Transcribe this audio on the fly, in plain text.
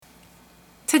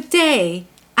Today,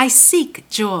 I seek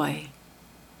joy.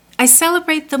 I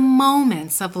celebrate the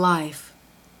moments of life.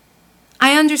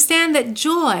 I understand that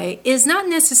joy is not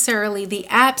necessarily the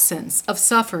absence of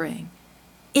suffering.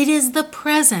 It is the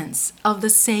presence of the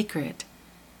sacred.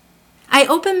 I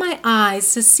open my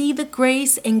eyes to see the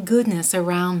grace and goodness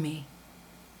around me.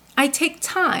 I take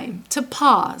time to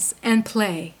pause and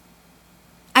play.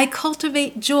 I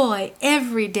cultivate joy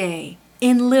every day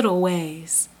in little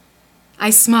ways. I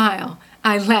smile,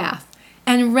 I laugh,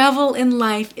 and revel in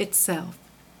life itself.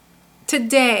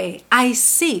 Today, I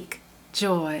seek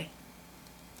joy.